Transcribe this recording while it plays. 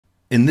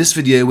In this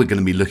video, we're going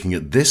to be looking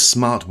at this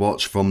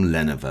smartwatch from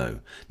Lenovo.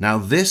 Now,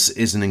 this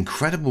is an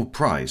incredible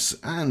price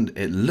and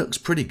it looks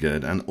pretty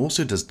good and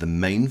also does the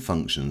main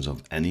functions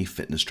of any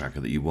fitness tracker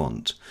that you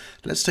want.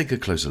 Let's take a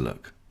closer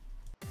look.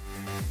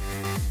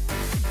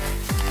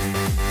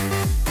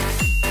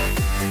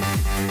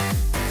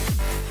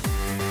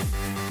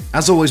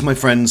 As always, my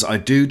friends, I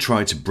do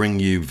try to bring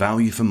you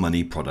value for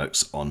money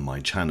products on my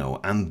channel,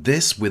 and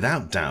this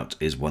without doubt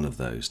is one of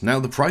those.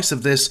 Now, the price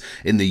of this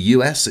in the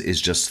US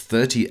is just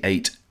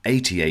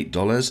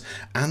 $38.88,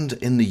 and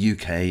in the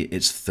UK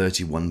it's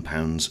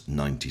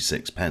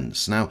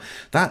 £31.96. Now,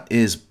 that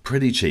is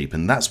pretty cheap,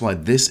 and that's why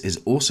this is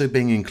also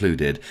being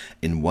included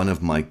in one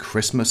of my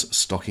Christmas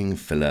stocking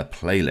filler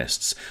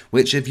playlists,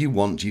 which if you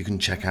want, you can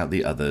check out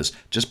the others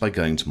just by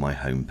going to my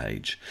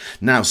homepage.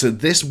 Now, so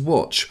this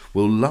watch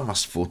will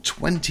last for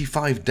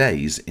 25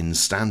 days in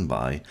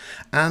standby,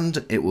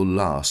 and it will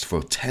last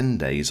for 10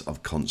 days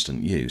of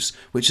constant use,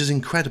 which is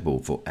incredible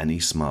for any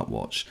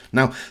smartwatch.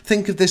 Now,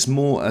 think of this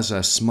more as a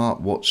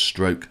smartwatch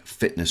stroke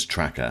fitness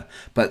tracker,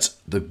 but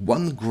the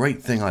one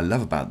great thing I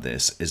love about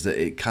this is that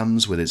it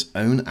comes with its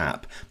own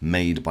app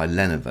made by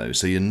Lenovo,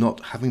 so you're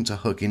not having to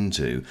hook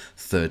into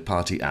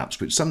third-party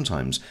apps, which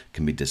sometimes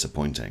can be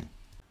disappointing.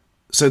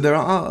 So there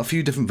are a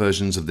few different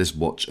versions of this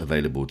watch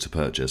available to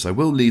purchase. I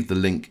will leave the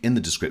link in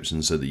the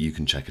description so that you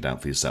can check it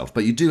out for yourself,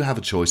 but you do have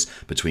a choice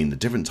between the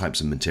different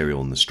types of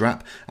material on the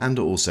strap and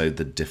also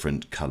the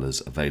different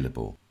colours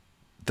available.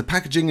 The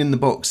packaging in the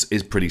box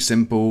is pretty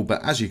simple,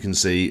 but as you can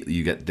see,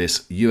 you get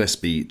this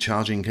USB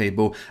charging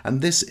cable, and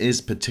this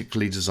is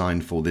particularly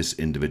designed for this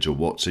individual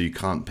watch, so you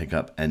can't pick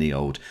up any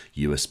old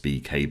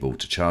USB cable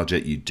to charge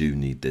it. You do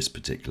need this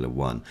particular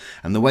one.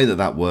 And the way that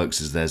that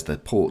works is there's the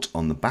port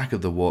on the back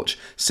of the watch,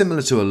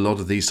 similar to a lot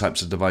of these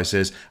types of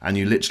devices, and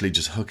you literally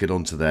just hook it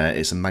onto there.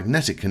 It's a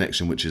magnetic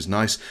connection, which is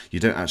nice. You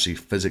don't actually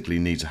physically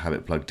need to have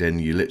it plugged in.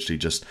 You literally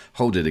just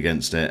hold it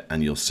against it,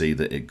 and you'll see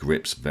that it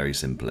grips very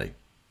simply.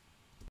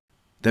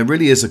 There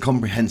really is a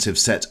comprehensive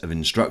set of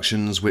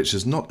instructions which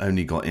has not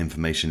only got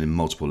information in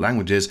multiple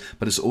languages,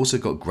 but it's also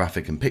got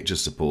graphic and picture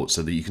support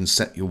so that you can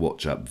set your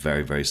watch up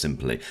very, very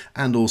simply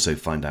and also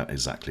find out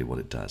exactly what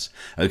it does.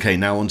 Okay,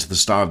 now on to the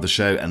star of the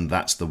show, and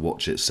that's the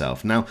watch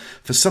itself. Now,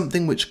 for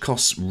something which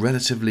costs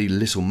relatively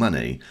little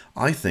money,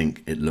 I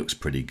think it looks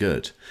pretty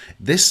good.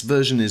 This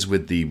version is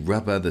with the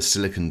rubber, the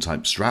silicone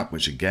type strap,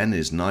 which again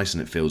is nice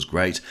and it feels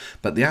great,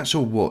 but the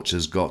actual watch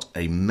has got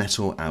a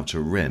metal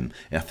outer rim.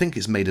 I think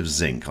it's made of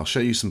zinc. I'll show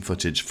you some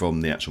footage from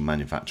the actual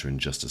manufacturer in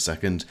just a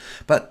second,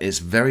 but it's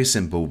very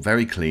simple,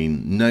 very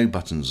clean, no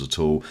buttons at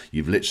all.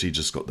 You've literally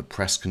just got the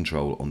press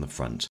control on the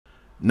front.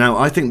 Now,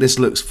 I think this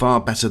looks far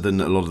better than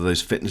a lot of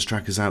those fitness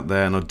trackers out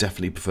there, and I'd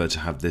definitely prefer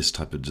to have this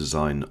type of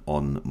design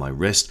on my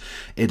wrist.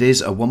 It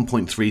is a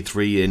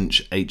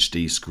 1.33-inch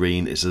HD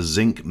screen. It's a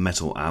zinc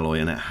metal alloy,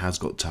 and it has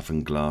got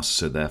toughened glass,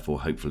 so therefore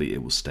hopefully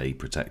it will stay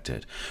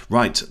protected.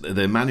 Right,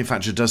 the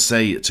manufacturer does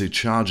say to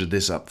charge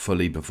this up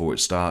fully before it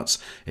starts.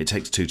 It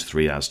takes 2 to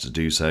 3 hours to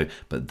do so,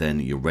 but then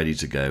you're ready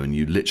to go, and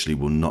you literally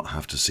will not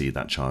have to see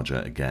that charger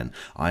again.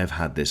 I have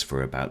had this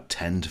for about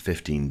 10 to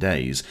 15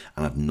 days,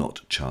 and I've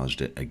not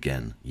charged it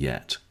again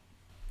yet.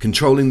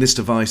 Controlling this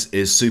device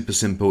is super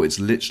simple. It's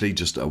literally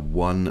just a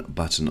one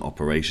button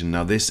operation.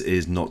 Now, this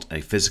is not a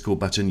physical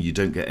button. You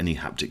don't get any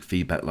haptic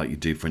feedback like you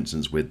do, for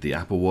instance, with the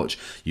Apple Watch.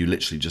 You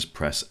literally just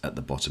press at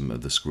the bottom of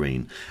the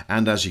screen.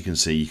 And as you can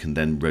see, you can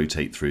then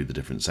rotate through the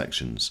different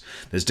sections.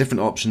 There's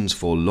different options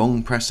for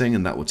long pressing,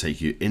 and that will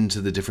take you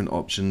into the different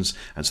options.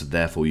 And so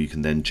therefore you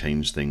can then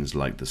change things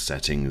like the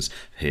settings.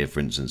 Here, for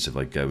instance, if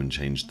I go and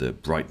change the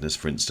brightness,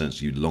 for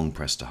instance, you long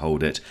press to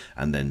hold it,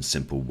 and then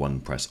simple one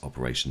press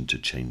operation to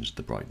change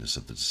the brightness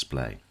of the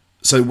display.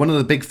 So one of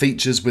the big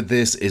features with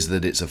this is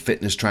that it's a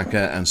fitness tracker,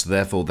 and so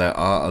therefore there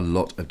are a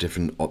lot of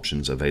different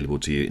options available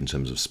to you in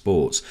terms of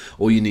sports.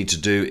 All you need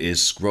to do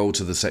is scroll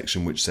to the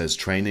section which says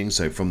training.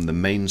 So from the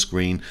main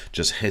screen,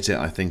 just hit it,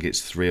 I think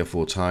it's 3 or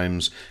 4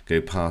 times, go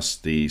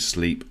past the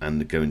sleep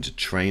and go into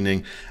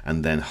training,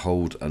 and then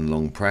hold and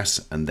long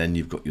press, and then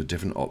you've got your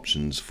different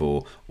options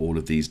for all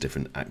of these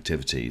different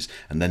activities.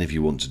 And then if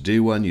you want to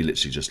do one, you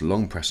literally just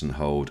long press and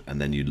hold,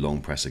 and then you long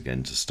press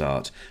again to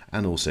start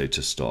and also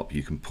to stop.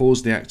 You can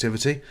pause the activity,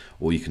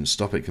 or you can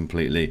stop it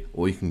completely,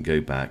 or you can go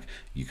back.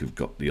 You've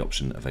got the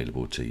option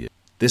available to you.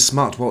 This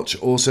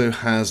smartwatch also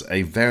has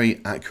a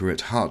very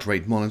accurate heart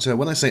rate monitor.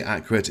 When I say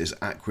accurate, it's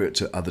accurate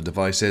to other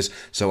devices.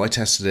 So I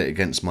tested it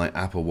against my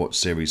Apple Watch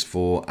Series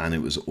 4 and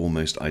it was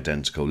almost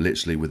identical,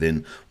 literally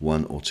within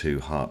 1 or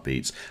 2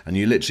 heartbeats. And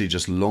you literally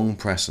just long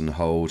press and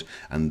hold,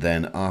 and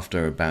then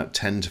after about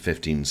 10 to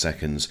 15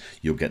 seconds,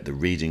 you'll get the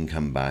reading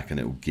come back and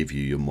it will give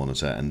you your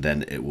monitor, and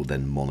then it will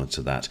then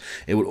monitor that.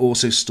 It will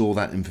also store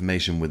that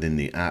information within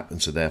the app,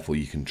 and so therefore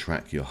you can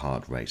track your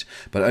heart rate.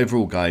 But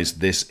overall, guys,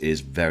 this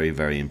is very,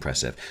 very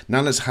impressive.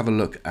 Now let's have a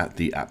look at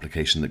the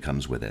application that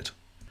comes with it.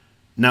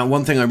 Now,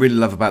 one thing I really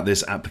love about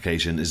this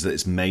application is that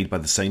it's made by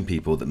the same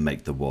people that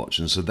make the watch,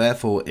 and so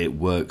therefore it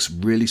works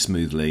really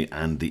smoothly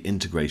and the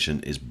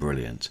integration is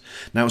brilliant.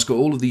 Now, it's got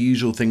all of the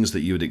usual things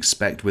that you would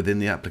expect within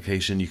the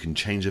application. You can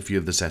change a few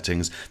of the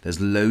settings. There's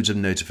loads of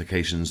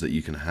notifications that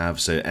you can have,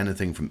 so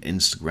anything from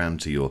Instagram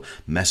to your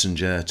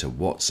Messenger to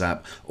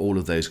WhatsApp, all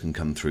of those can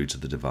come through to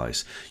the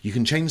device. You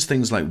can change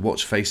things like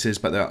watch faces,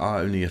 but there are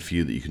only a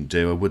few that you can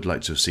do. I would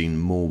like to have seen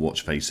more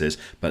watch faces,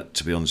 but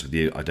to be honest with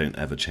you, I don't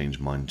ever change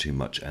mine too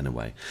much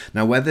anyway.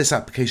 Now, where this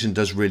application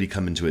does really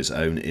come into its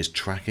own is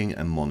tracking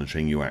and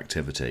monitoring your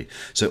activity.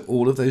 So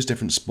all of those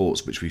different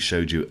sports which we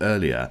showed you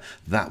earlier,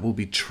 that will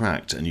be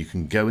tracked, and you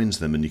can go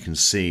into them and you can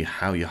see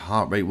how your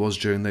heart rate was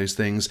during those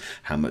things,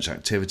 how much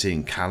activity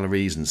and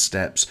calories and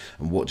steps,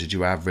 and what did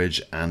you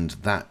average, and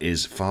that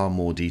is far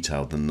more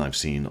detailed than I've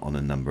seen on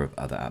a number of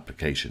other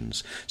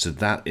applications. So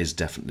that is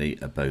definitely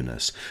a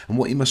bonus. And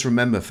what you must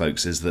remember,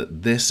 folks, is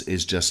that this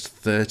is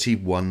just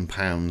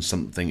 £31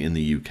 something in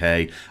the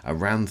UK,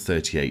 around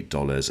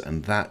 $38,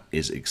 and that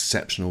is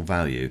exceptional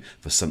value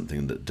for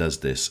something that does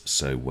this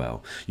so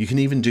well. You can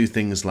even do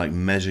things like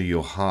measure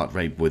your heart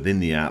rate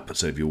within the app,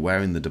 so if you're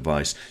wearing the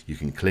device, you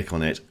can click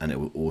on it and it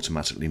will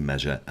automatically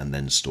measure and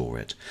then store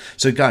it.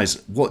 So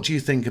guys, what do you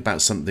think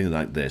about something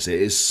like this?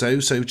 It is so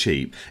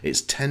cheap.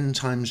 It's 10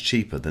 times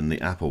cheaper than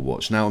the Apple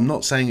Watch. Now, I'm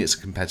not saying it's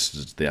a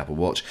competitor to the Apple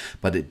Watch,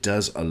 but it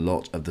does a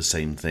lot of the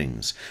same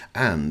things,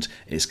 and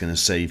it's going to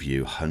save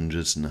you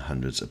hundreds and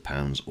hundreds of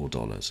pounds or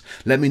dollars.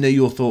 Let me know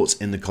your thoughts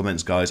in the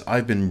comments, guys.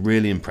 I've been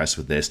really impressed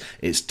with this.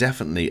 It's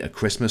definitely a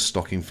Christmas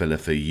stocking filler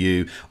for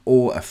you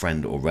or a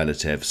friend or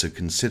relative, so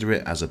consider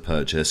it as a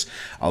purchase.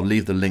 I'll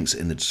leave the links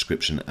in the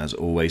description as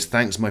always.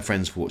 Thanks, my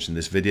friends, for watching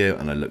this video,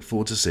 and I look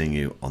forward to seeing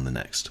you on the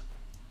next.